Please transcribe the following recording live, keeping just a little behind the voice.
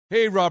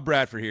Hey, Rob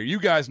Bradford here.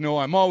 You guys know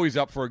I'm always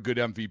up for a good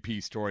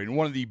MVP story, and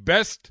one of the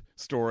best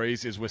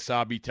stories is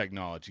Wasabi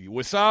Technology.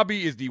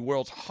 Wasabi is the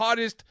world's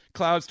hottest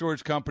cloud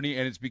storage company,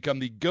 and it's become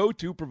the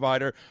go-to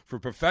provider for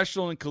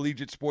professional and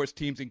collegiate sports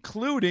teams,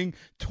 including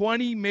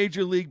 20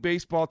 Major League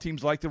Baseball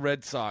teams like the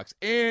Red Sox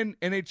and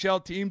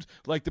NHL teams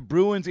like the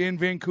Bruins and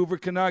Vancouver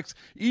Canucks.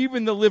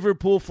 Even the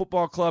Liverpool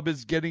Football Club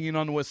is getting in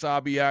on the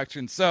Wasabi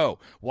action. So,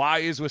 why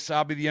is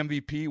Wasabi the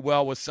MVP?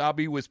 Well,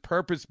 Wasabi was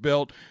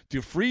purpose-built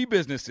to free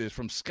businesses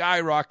from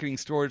skyrocketing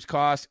storage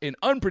costs and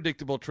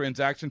unpredictable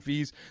transaction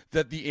fees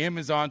that the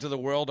Amazons of the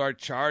world are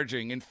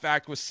charging. In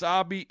fact,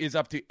 Wasabi is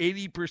up to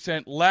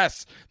 80%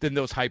 less than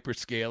those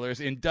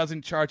hyperscalers and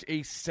doesn't charge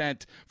a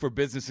cent for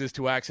businesses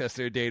to access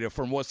their data.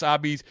 From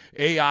Wasabi's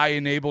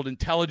AI-enabled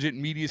intelligent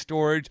media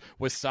storage,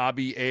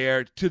 Wasabi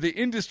Air, to the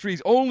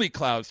industry's only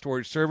cloud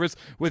storage service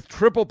with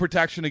triple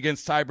protection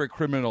against cyber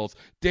criminals,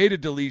 data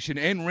deletion,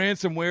 and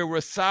ransomware,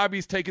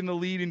 Wasabi's taken the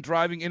lead in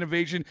driving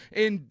innovation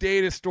in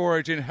data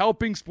storage and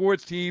helping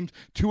sports teams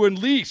to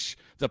unleash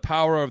the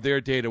power of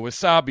their data.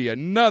 Wasabi,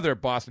 another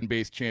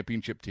Boston-based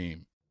championship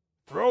team.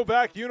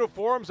 Throwback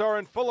uniforms are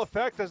in full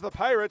effect as the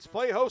Pirates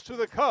play host to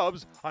the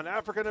Cubs on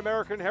African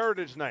American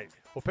Heritage Night.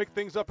 We'll pick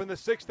things up in the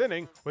 6th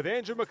inning with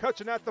Andrew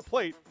McCutchen at the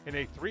plate in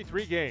a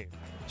 3-3 game.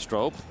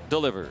 Strop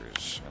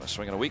delivers. Gonna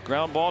swing on a weak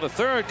ground ball to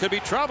third. Could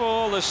be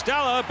trouble.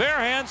 LaStella, bare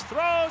hands,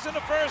 throws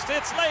into first.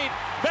 It's late.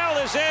 Bell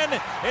is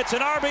in. It's an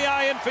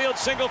RBI infield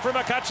single for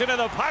McCutchen, and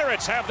the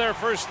Pirates have their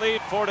first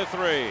lead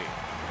 4-3.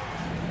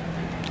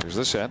 Here's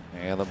the set,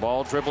 and the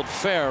ball dribbled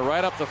fair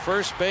right up the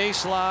first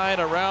baseline,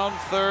 around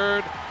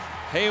third.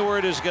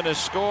 Hayward is going to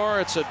score.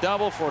 It's a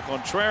double for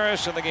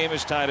Contreras, and the game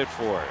is tied at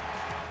 4.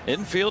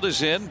 Infield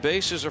is in.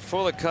 Bases are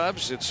full of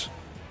Cubs. It's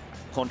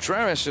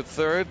Contreras at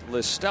third,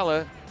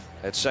 LaStella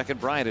at second,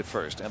 Bryant at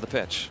first, and the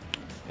pitch.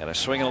 And a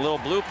swing and a little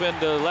bloop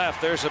into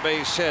left. There's a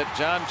base hit.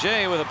 John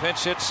Jay with a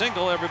pinch hit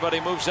single. Everybody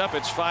moves up.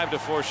 It's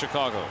 5-4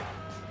 Chicago.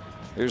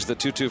 Here's the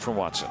 2-2 from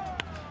Watson.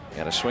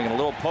 And a swing and a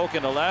little poke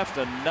into left.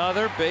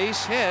 Another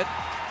base hit.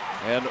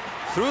 And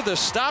through the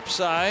stop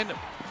sign,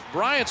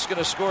 Bryant's going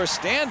to score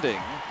standing.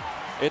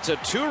 It's a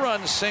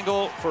 2-run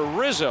single for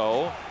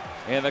Rizzo.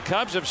 And the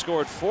Cubs have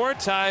scored 4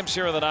 times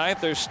here in the 9th.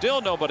 There's still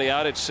nobody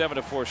out. It's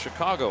 7-4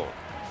 Chicago.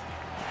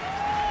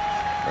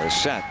 They're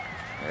set.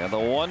 And the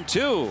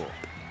 1-2.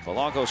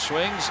 Polanco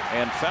swings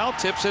and foul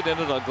tips it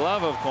into the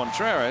glove of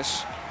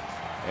Contreras.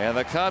 And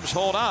the Cubs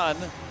hold on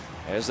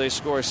as they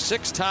score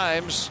 6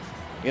 times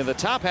in the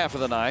top half of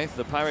the 9th.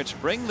 The Pirates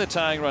bring the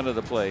tying run to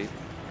the plate,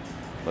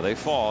 but they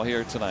fall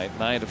here tonight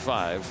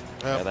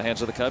 9-5 at the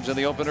hands of the Cubs in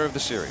the opener of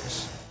the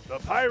series. The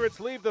Pirates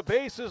leave the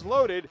bases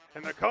loaded,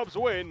 and the Cubs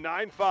win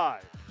 9-5.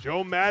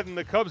 Joe Madden,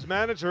 the Cubs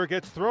manager,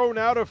 gets thrown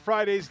out of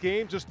Friday's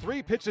game just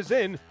 3 pitches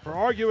in for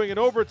arguing an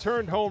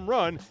overturned home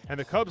run, and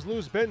the Cubs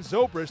lose Ben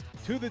Zobrist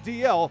to the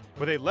DL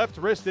with a left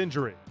wrist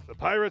injury. The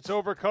Pirates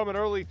overcome an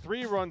early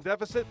 3-run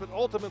deficit, but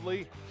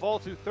ultimately fall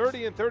to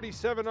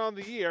 30-37 on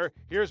the year.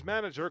 Here's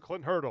manager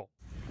Clint Hurdle.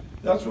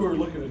 That's what we were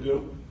looking to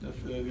do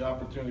if the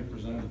opportunity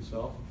presented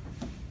itself.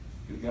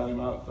 We got him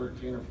out at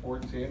 13 or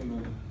 14, and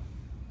then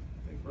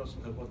I think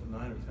Russell had, the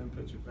 9 or 10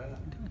 pitch at bat.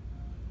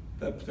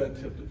 That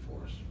tipped it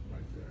for us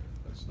right there.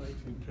 That's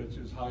 19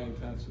 pitches, high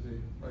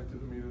intensity, right to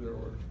the meat of their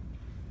order.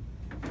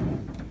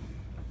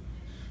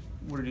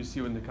 What did you see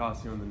with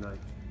Nicasio in the 9th?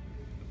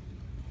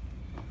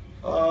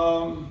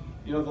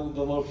 You know,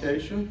 the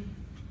location,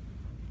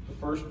 the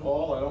first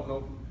ball, I don't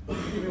know,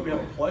 maybe we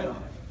have a play on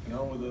it, you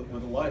know,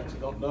 with the lights. I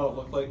don't know. It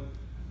looked like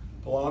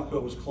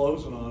Polanco was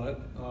closing on it,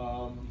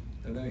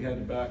 and then he had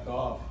to back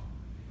off.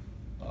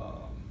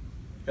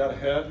 Got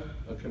ahead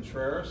of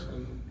Contreras,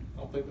 and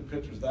I don't think the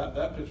pitch was that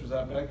pitch was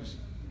that bad.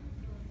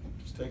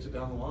 Just takes it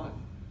down the line.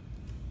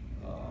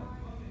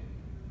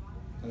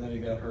 And then he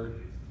got hurt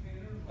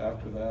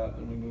after that,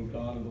 and we moved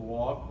on to the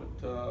walk,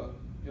 but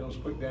you know, it was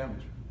quick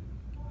damage.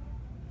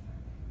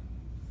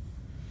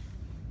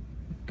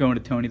 Going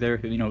to Tony there,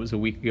 you know, it was a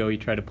week ago. He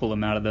tried to pull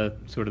him out of the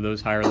sort of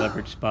those higher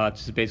leverage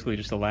spots. It's basically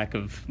just a lack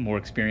of more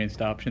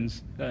experienced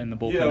options in the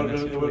bullpen. Yeah,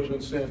 it would have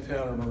been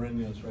Santana or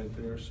Marinas right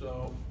there.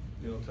 So,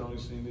 you know,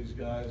 Tony's seen these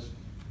guys.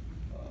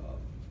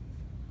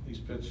 He's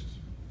pitched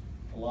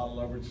a lot of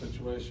leverage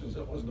situations.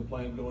 That wasn't the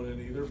plan going in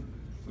either.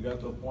 We got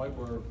to a point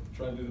where we're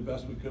trying to do the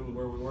best we could with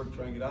where we were to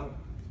try and get out of it.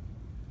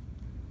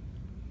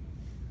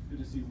 Good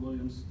to see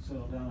Williams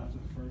settle down after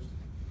the first.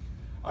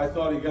 I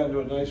thought he got into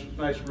a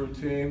nice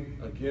routine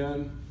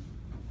again.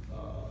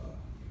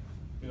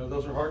 You know,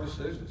 those are hard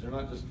decisions. They're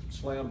not just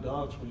slam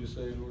dunks when you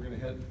say we're going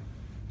to hit.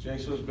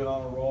 Jason's been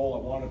on a roll. I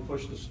want to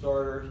push the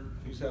starter.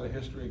 He's had a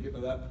history of getting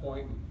to that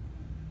point,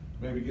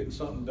 maybe getting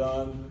something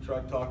done.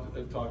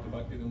 They've talked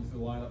about getting him through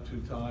the lineup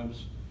 2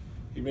 times.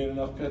 He made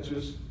enough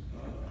pitches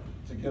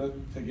to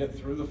get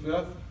through the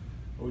 5th.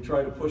 But we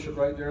tried to push it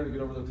right there to get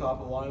over the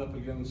top of the lineup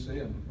again and see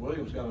him.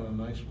 Williams got on a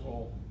nice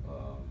roll.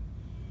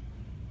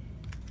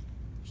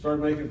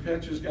 Started making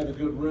pitches, got a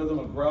good rhythm,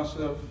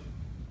 aggressive.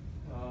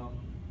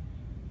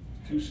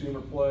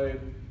 2-seamer played,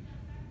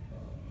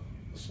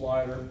 the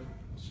slider,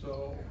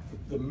 So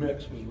the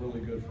mix was really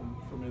good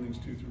from innings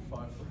 2 through 5 for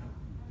him.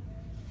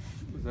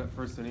 Was that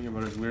first inning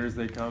about as weird as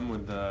they come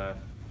with the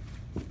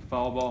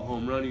foul ball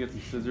home run? You get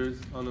some scissors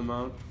on the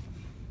mound.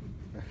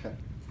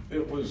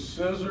 It was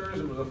scissors,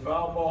 it was a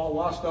foul ball, a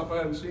lot of stuff I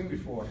hadn't seen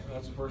before.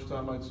 That's the first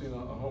time I'd seen a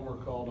homer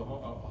called a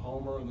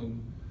homer, and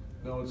then,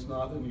 no, it's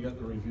not, then you get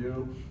the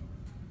review.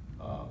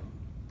 I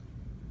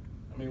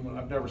mean,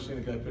 I've never seen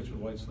a guy pitch with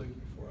white sleeves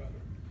before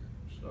either.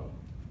 So,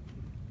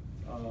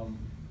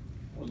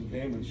 wasn't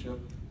gamemanship,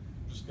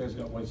 this guy's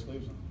got white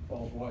sleeves on,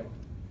 ball's white.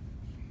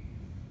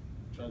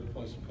 Tried to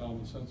play some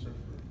common sense there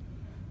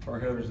for our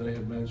hitters, they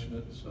had mentioned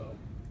it, so.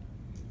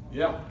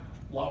 Yeah,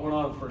 a lot went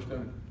on in the first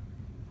inning.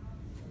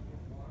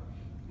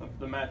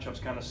 The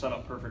matchup's kind of set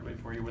up perfectly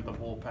for you with the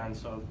bullpen,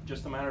 so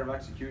just a matter of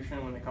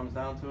execution when it comes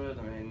down to it.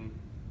 I mean,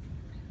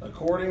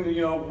 according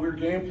to, we're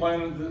game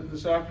planning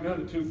this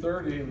afternoon at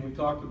 2:30, and we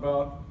talked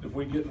about if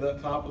we get to that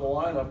top of the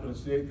lineup and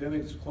it's the 8th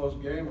inning, it's a close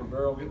game,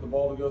 Rivera will get the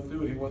ball to go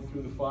through it. He went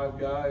through the 5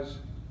 guys.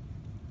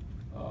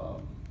 I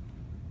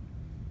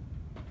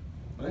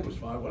think it was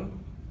 5, wasn't it?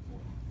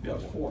 Yeah,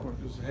 it was 4.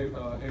 Because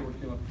Hayward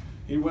came up.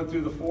 He went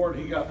through the 4,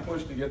 and he got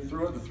pushed to get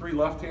through it. The 3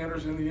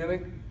 left-handers in the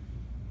inning.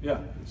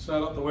 Yeah, it's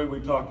set up the way we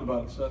talked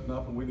about it setting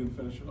up, and we didn't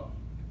finish it off.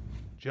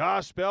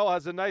 Josh Bell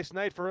has a nice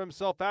night for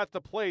himself at the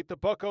plate. The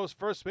Buccos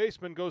first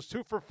baseman goes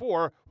 2 for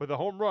 4 with a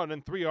home run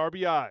and 3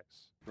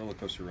 RBIs. Roller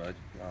coaster ride.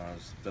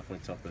 It's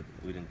definitely tough that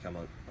we didn't come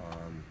out,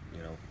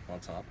 on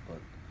top, but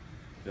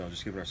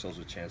just giving ourselves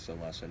a chance that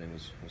last inning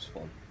was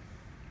fun.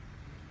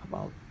 How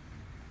about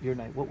your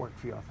night? What worked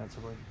for you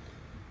offensively?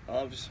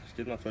 Just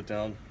getting my foot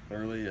down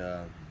early,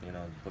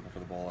 looking for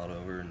the ball out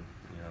over and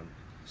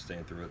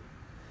staying through it.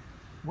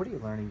 What are you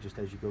learning just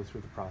as you go through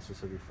the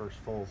process of your first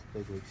full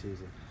big league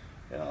season?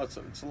 Yeah,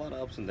 it's a lot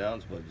of ups and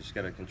downs, but you just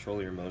got to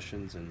control your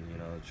emotions and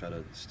try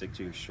to stick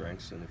to your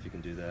strengths. And if you can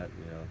do that,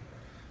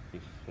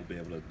 you'll be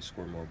able to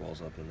score more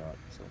balls up than not.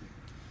 So.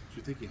 Do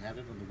you think you had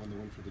it on the one that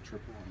went for the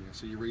triple? I mean, I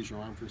see you raise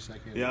your arm for a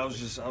second. Yeah, I was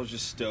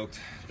just stoked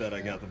that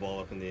I got the ball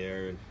up in the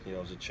air, and it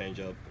was a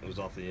changeup. It was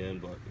off the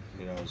end, but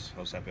I was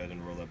happy I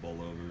didn't roll that ball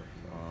over.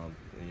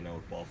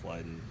 With ball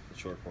flight and the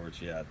short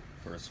porch,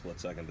 for a split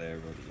second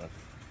there, but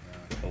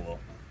oh well,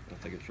 I'll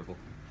take a triple.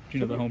 Do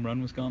you know the home run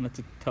was gone? That's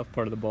a tough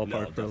part of the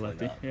ballpark for a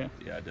lefty. Not. Yeah,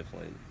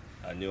 definitely.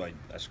 I knew I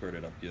squared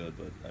it up good,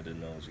 but I didn't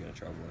know it was going to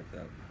travel like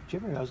that. Do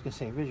you ever, I was going to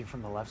say, envision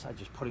from the left side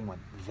just putting one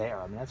there.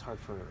 I mean, that's hard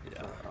for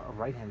a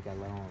right-hand guy,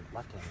 let alone a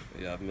left-hand.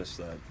 Yeah, I've missed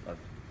that. I've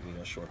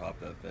short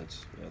hopped that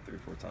fence 3 or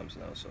 4 times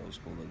now, so it was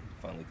cool to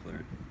finally clear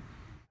it.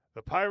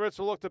 The Pirates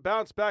will look to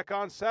bounce back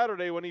on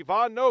Saturday when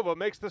Ivan Nova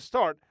makes the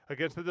start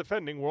against the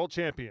defending world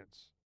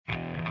champions.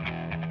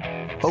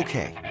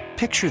 Okay,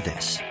 picture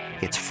this.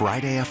 It's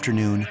Friday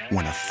afternoon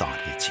when a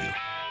thought hits you.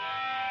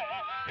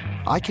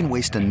 I can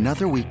waste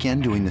another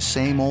weekend doing the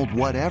same old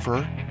whatever,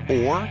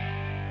 or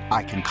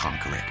I can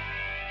conquer it.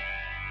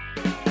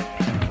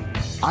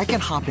 I can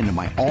hop into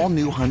my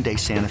all-new Hyundai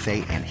Santa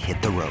Fe and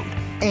hit the road.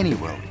 Any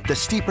road. The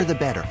steeper, the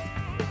better.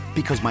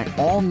 Because my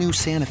all-new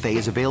Santa Fe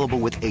is available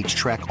with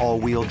H-Track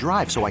all-wheel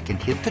drive, so I can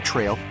hit the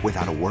trail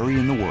without a worry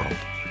in the world.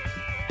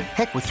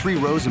 Heck, with 3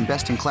 rows and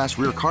best-in-class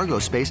rear cargo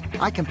space,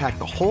 I can pack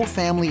the whole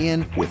family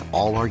in with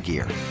all our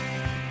gear.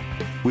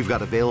 We've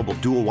got available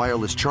dual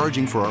wireless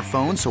charging for our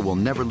phones, so we'll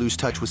never lose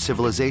touch with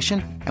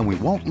civilization, and we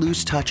won't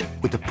lose touch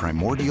with the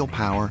primordial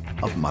power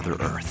of Mother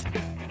Earth.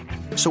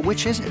 So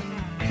which is it?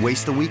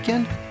 Waste the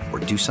weekend or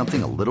do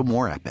something a little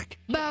more epic?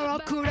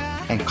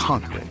 And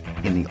conquer it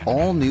in the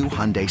all-new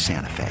Hyundai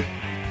Santa Fe.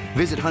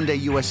 Visit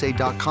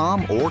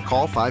HyundaiUSA.com or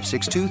call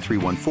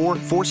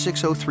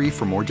 562-314-4603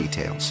 for more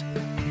details.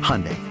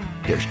 Hyundai,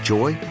 there's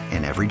joy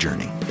in every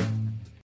journey.